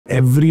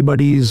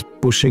everybody is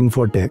pushing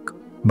for tech,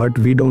 but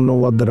we don't know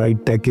what the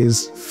right tech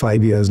is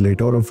 5 years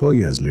later or 4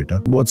 years later.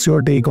 What's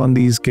your take on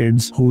these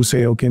kids who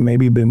say, okay,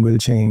 maybe BIM will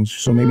change,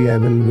 so maybe I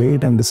will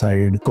wait and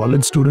decide?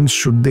 College students,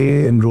 should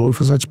they enroll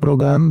for such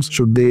programs?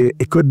 Should they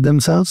equip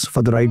themselves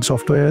for the right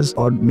softwares?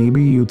 Or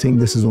maybe you think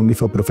this is only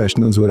for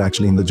professionals who are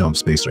actually in the job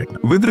space right now?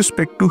 With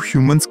respect to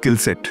human skill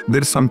set,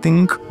 there is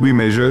something we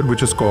measure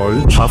which is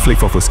called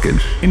half-life of a skill.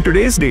 In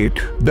today's date,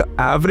 the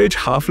average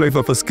half-life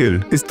of a skill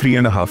is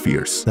 3.5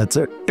 years. That's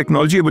it.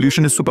 Technology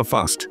evolution is super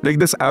fast. Like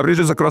this average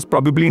is across,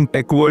 probably in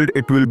tech world,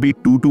 it will be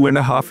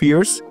 2.5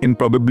 years. In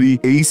probably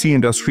AEC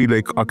industry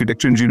like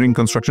architecture, engineering,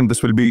 construction,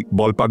 this will be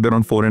ballparked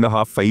around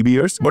 4.5, 5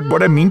 years. But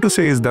what I mean to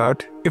say is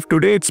that if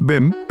today it's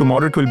BIM,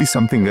 tomorrow it will be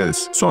something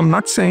else. So I'm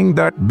not saying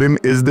that BIM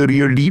is the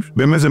real deal.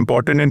 BIM is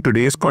important in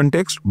today's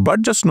context,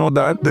 but just know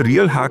that the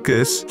real hack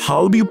is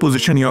how do you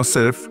position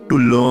yourself to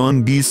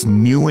learn these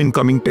new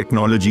incoming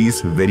technologies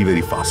very,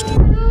 very fast.